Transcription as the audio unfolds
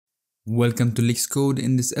Welcome to Lyxcode.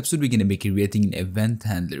 In this episode, we're going to be creating an event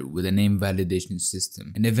handler with a name validation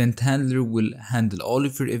system. An event handler will handle all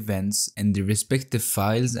of your events and the respective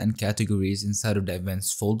files and categories inside of the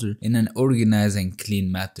events folder in an organized and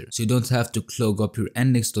clean manner. So you don't have to clog up your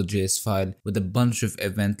index.js file with a bunch of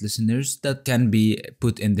event listeners that can be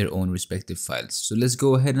put in their own respective files. So let's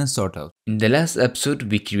go ahead and start out. In the last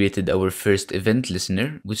episode, we created our first event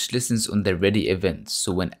listener, which listens on the ready events.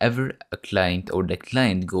 So whenever a client or the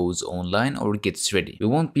client goes online or gets ready, we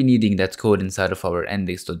won't be needing that code inside of our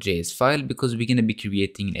index.js file because we're going to be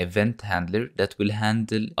creating an event handler that will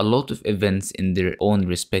handle a lot of events in their own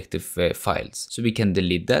respective files. So we can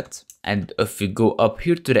delete that. And if we go up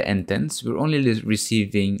here to the intents, we're only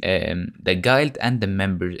receiving the guild and the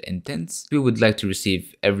member intents. We would like to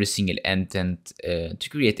receive every single intent to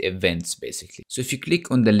create events basically. So if you click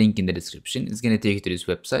on the link in the description, it's going to take you to this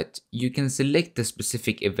website. You can select the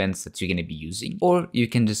specific events that you're going to be using, or you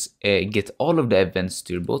can just get all of the events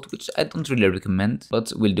to your bot, which I don't really recommend,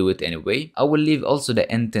 but we'll do it anyway. I will leave also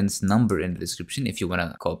the intents number in the description if you want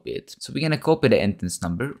to copy it. So we're going to copy the intents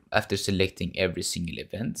number after selecting every single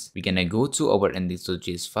event. We're going to go to our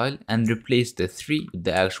index.js file and replace the 3 with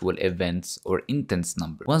the actual events or intents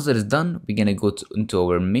number. Once that is done, we're going to go into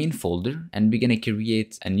our main folder and we're going to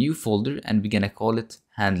create a new folder and we're going to call it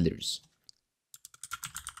handlers.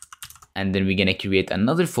 And then we're going to create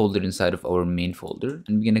another folder inside of our main folder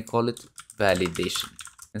and we're going to call it validation.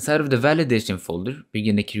 Inside of the validation folder, we're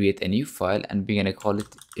going to create a new file and we're going to call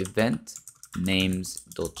it event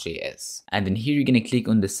names.js. And then here you're going to click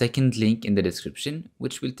on the second link in the description,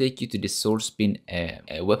 which will take you to the source bin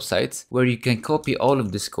website, where you can copy all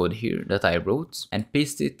of this code here that I wrote and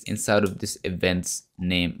paste it inside of this events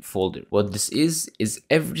name folder. What this is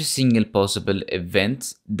every single possible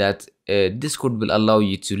event that Discord will allow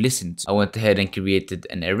you to listen to. I went ahead and created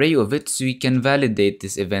an array of it so you can validate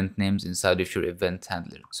these event names inside of your event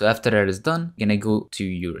handler. So after that is done, you're gonna go to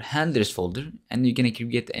your handlers folder and you're gonna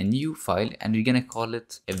create a new file and you're gonna call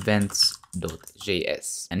it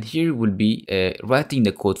events.js. And here we'll be writing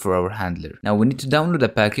the code for our handler. Now we need to download a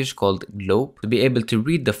package called globe to be able to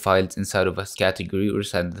read the files inside of a category or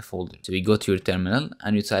inside of the folder. So we go to your terminal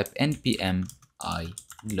and you type npm I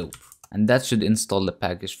globe. And that should install the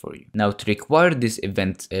package for you. Now to require this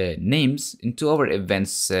event names into our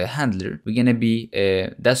events handler, we're gonna be,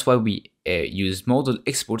 that's why we use model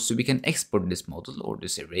export, so we can export this model or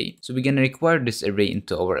this array. So we're gonna require this array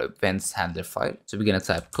into our events handler file. So we're gonna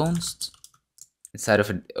type const, inside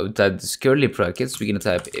of this curly brackets, we're gonna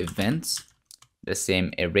type events, the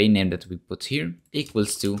same array name that we put here,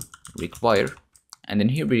 equals to require. And then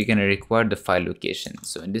here we're going to require the file location.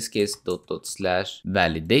 So in this case,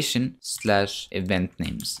 /validation/event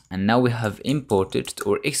names. And now we have imported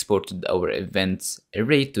or exported our events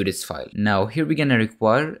array to this file. Now here we're going to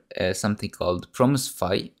require something called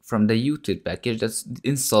promisefy from the util package that's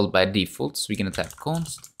installed by default. So we're going to type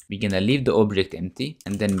const. We're going to leave the object empty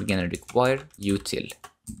and then we're going to require util,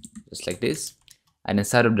 just like this. And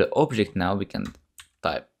inside of the object now we can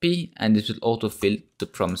type p and it will autofill to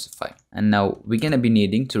promisefy. And now we're gonna be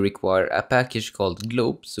needing to require a package called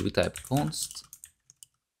globe. So we type const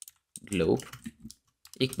globe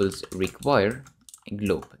equals require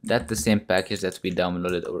globe. That's the same package that we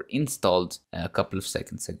downloaded or installed a couple of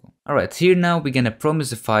seconds ago. Alright, here now we're gonna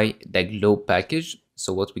promisefy the globe package.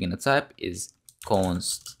 So what we're gonna type is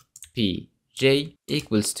const pj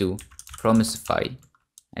equals to promisefy.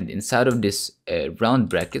 And inside of this round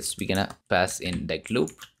brackets, we're gonna pass in the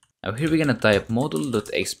globe. Now here we're gonna type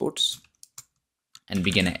model.exports and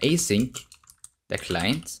we're gonna async the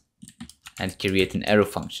client and create an arrow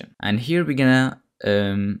function. And here we're gonna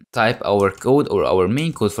type our code or our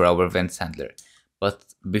main code for our events handler. But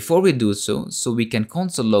before we do so we can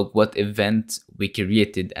console log what event we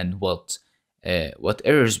created and what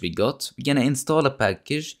errors we got, we're gonna install a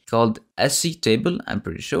package called sctable, I'm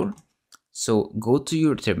pretty sure. So go to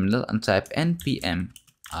your terminal and type npm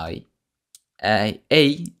I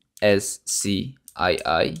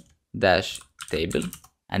ascii-table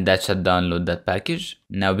and that should download that package.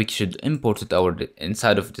 Now we should import it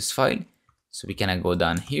inside of this file. So we can go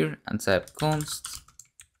down here and type const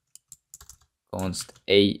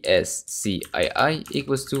ascii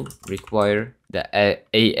equals to require the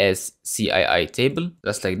ascii table,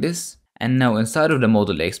 just like this. And now inside of the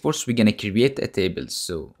model exports, we're gonna create a table.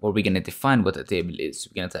 Or we're gonna define what a table is.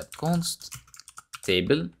 We're gonna type const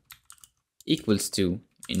table equals to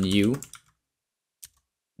new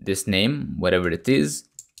this name, whatever it is.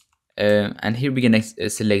 And here we're gonna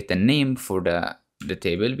select the name for the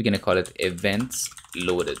table. We're gonna call it events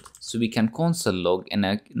loaded. So we can console log in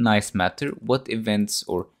a nice manner what events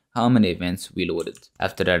or how many events we loaded.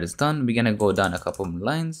 After that is done, we're gonna go down a couple more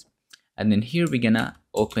lines, and then here we're gonna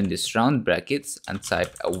open this round brackets and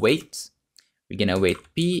type await. We're gonna await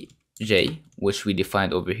pj, which we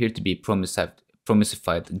defined over here to be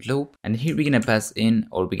promisified globe, and here we're gonna pass in,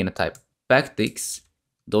 or we're gonna type backticks,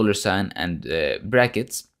 $, and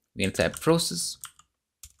brackets. We're gonna type process.cwd,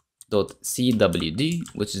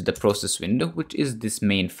 which is the process window, which is this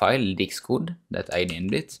main file Lyxcode that I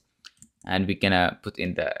named it, and we're gonna put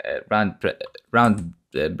in the round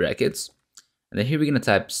brackets, and then here we're gonna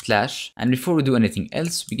type slash, and before we do anything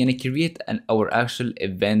else, we're gonna create our actual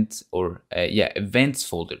event, or events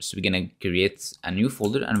folder. So we're gonna create a new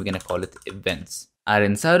folder and we're gonna call it events, and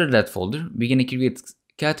inside of that folder we're gonna create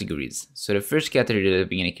categories. So the first category that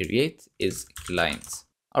we're gonna create is clients.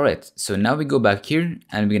 Alright, so now we go back here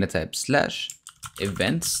and we're gonna type slash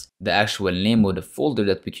events, the actual name of the folder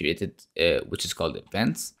that we created, which is called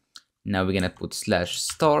events. Now we're gonna put slash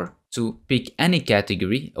star to pick any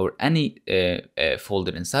category or any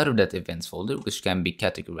folder inside of that events folder, which can be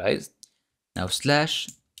categorized. Now slash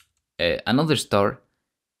another star,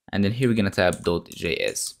 and then here we're gonna type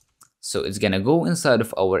 .js. So it's gonna go inside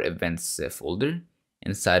of our events folder,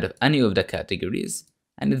 inside of any of the categories,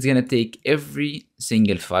 and it's gonna take every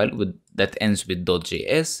single file that ends with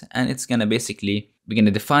 .js, and it's gonna basically, we're gonna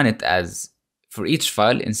define it as, for each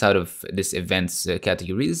file inside of this events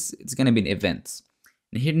categories, it's gonna be an event.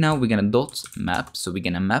 And here now we're gonna dot map, so we're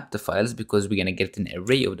gonna map the files because we're gonna get an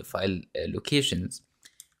array of the file locations.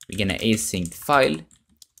 We're gonna async file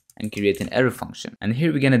and create an arrow function, and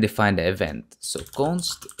here we're gonna define the event. So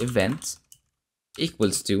const event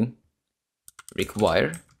equals to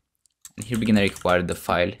require, and here we're gonna require the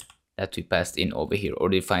file that we passed in over here, or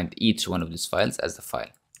defined each one of these files as the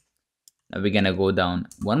file. Now we're gonna go down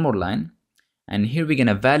one more line, and here we're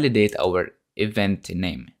gonna validate our event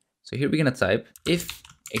name. So here we're gonna type if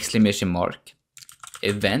exclamation mark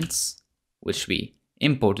events, which we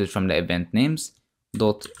imported from the event names,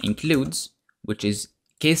 dot includes, which is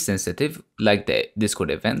case sensitive like the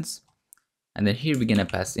Discord events, and then here we're gonna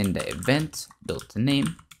pass in the event dot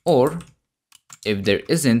name, or if there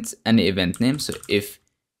isn't any event name, so if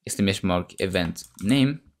exclamation mark event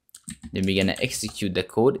name, then we're gonna execute the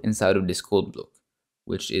code inside of this code block,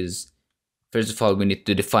 which is, first of all, we need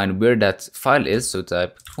to define where that file is. So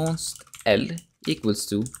type const l equals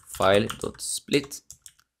to file.split,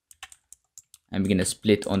 and we're gonna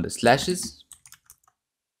split on the slashes,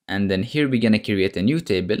 and then here we're gonna create a new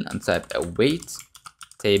table and type await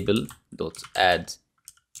table.add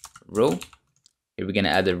row. Here we're gonna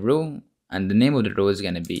add a row, and the name of the row is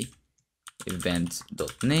gonna be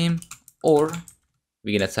event.name, or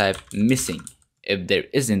we're gonna type missing if there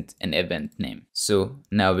isn't an event name. So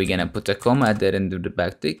now we're gonna put a comma at the end of the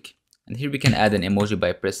backtick, and here we can add an emoji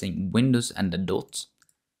by pressing Windows and the dot.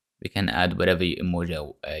 We can add whatever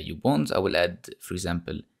emoji you want. I will add, for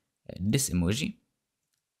example, this emoji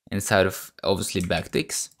inside of obviously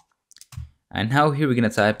backticks. And now here we're gonna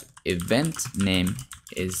type event name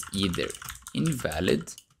is either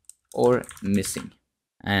invalid or missing.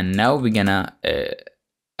 And now we're gonna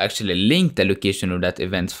actually link the location of that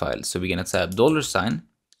event file. So we're gonna type $,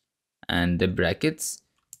 and the brackets,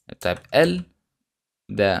 type L,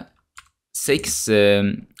 the 6,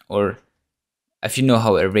 or if you know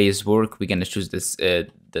how arrays work, we're gonna choose this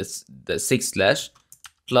the 6 slash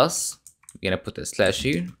plus, we're gonna put a slash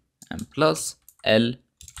here, and plus L7.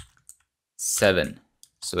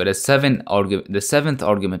 So the 7th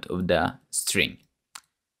argument of the string.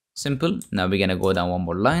 Simple. Now we're gonna go down one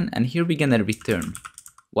more line, and here we're gonna return.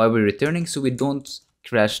 Why we're returning? So we don't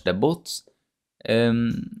crash the bot.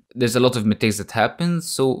 There's a lot of mistakes that happen,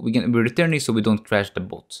 so we're returning so we don't crash the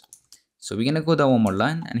bot. So we're gonna go down one more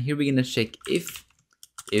line, and here we're gonna check if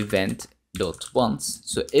event.once.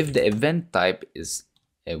 So if the event type is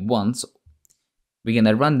once, we're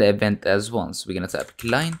gonna run the event as once. We're gonna type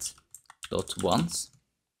client.once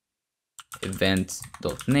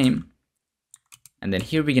event.name, and then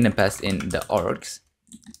here we're gonna pass in the args.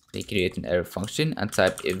 They create an error function and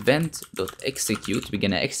type event.execute. We're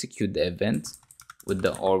gonna execute the event with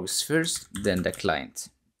the args first, then the client.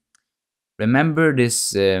 Remember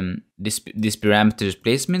this parameters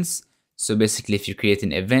placements. So basically, if you create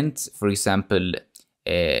an event, for example,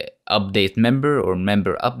 update member or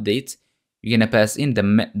member update, you're gonna pass in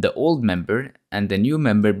the old member and the new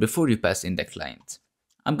member before you pass in the client.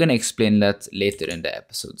 I'm gonna explain that later in the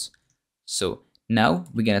episodes. So now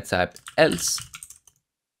we're gonna type else,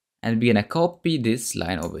 and we're gonna copy this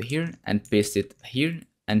line over here and paste it here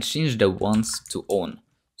and change the once to on.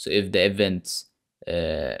 So if the event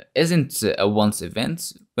isn't a once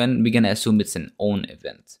event, then we're gonna assume it's an on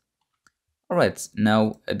event. Alright,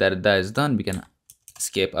 now that that is done, we can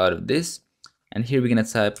escape out of this, and here we're gonna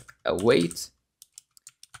type await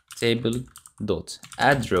table dot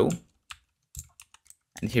add row,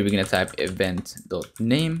 and here we're gonna type event dot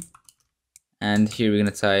name, and here we're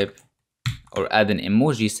gonna type or add an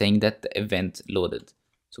emoji saying that the event loaded.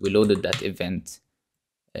 So we loaded that event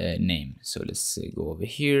name. So let's go over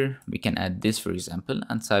here. We can add this, for example,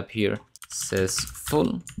 and type here says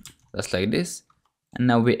full, just like this. And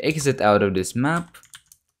now we exit out of this map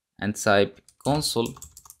and type console.log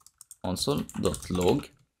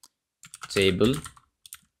table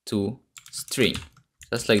to string,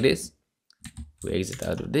 just like this. We exit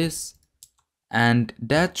out of this, and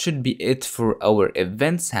that should be it for our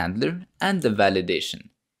events handler and the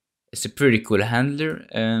validation. It's a pretty cool handler.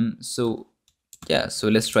 So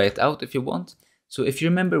let's try it out if you want. So if you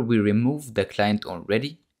remember, we removed the client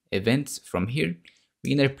already events from here.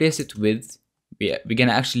 We're gonna replace it with we're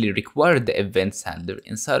gonna actually require the events handler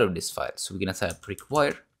inside of this file. So we're gonna type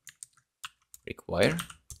require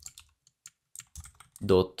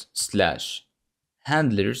dot slash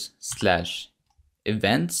handlers slash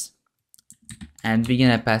events, and we're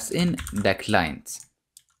gonna pass in the client,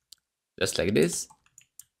 just like this.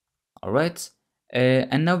 All right,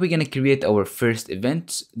 and now we're gonna create our first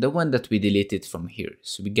event, the one that we deleted from here.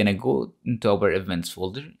 So we're gonna go into our events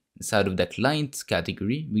folder. Inside of the client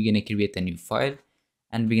category, we're gonna create a new file,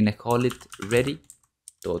 and we're gonna call it ready.js.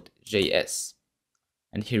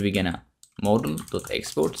 And here we're gonna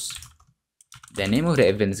model.exports. The name of the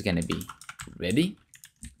event is gonna be ready.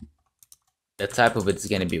 The type of it is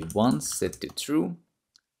gonna be once set to true.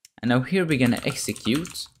 And now here we're gonna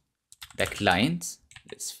execute the client.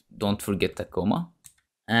 Don't forget the comma.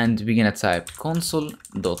 And we're gonna type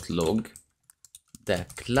console.log. The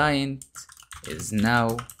client is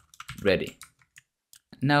now ready.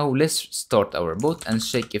 Now let's start our bot and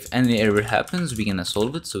check if any error happens. We're gonna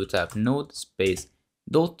solve it. So we type node space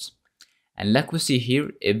dot, and like we see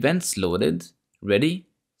here, events loaded, ready,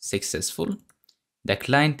 successful. The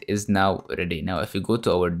client is now ready. Now if we go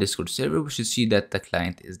to our Discord server, we should see that the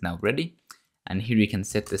client is now ready. And here you can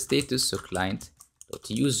set the status, so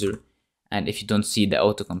client.user. And if you don't see the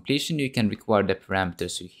auto completion, you can require the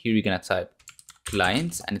parameters. So here you're gonna type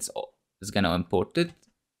client, and it's gonna import it.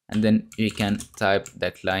 And then you can type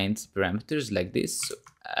the client parameters like this. So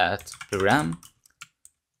at param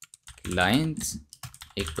client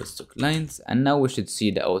equals to client, and now we should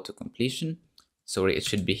see the auto completion. Sorry, it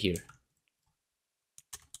should be here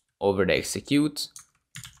over the execute,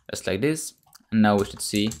 just like this. And now we should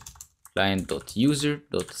see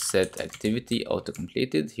client.user.set activity auto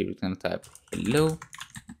completed. Here we're gonna type hello,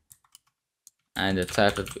 and the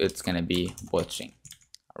type of it's gonna be watching.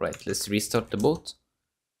 All right, let's restart the bot,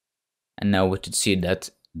 and now we should see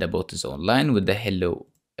that the bot is online with the hello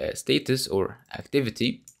status or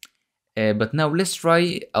activity. But now let's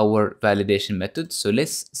try our validation method. So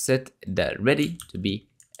let's set the ready to be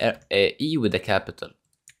E with a capital.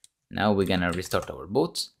 Now we're gonna restart our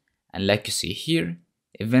bot, and like you see here,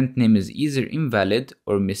 event name is either invalid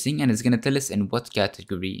or missing, and it's gonna tell us in what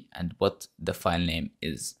category and what the file name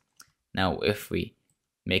is. Now if we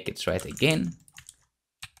make it right again,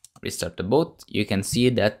 restart the bot, you can see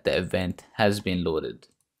that the event has been loaded.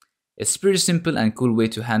 It's pretty simple and cool way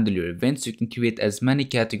to handle your events. You can create as many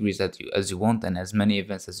categories as you want and as many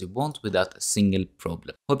events as you want without a single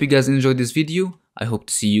problem. Hope you guys enjoyed this video. I hope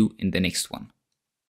to see you in the next one.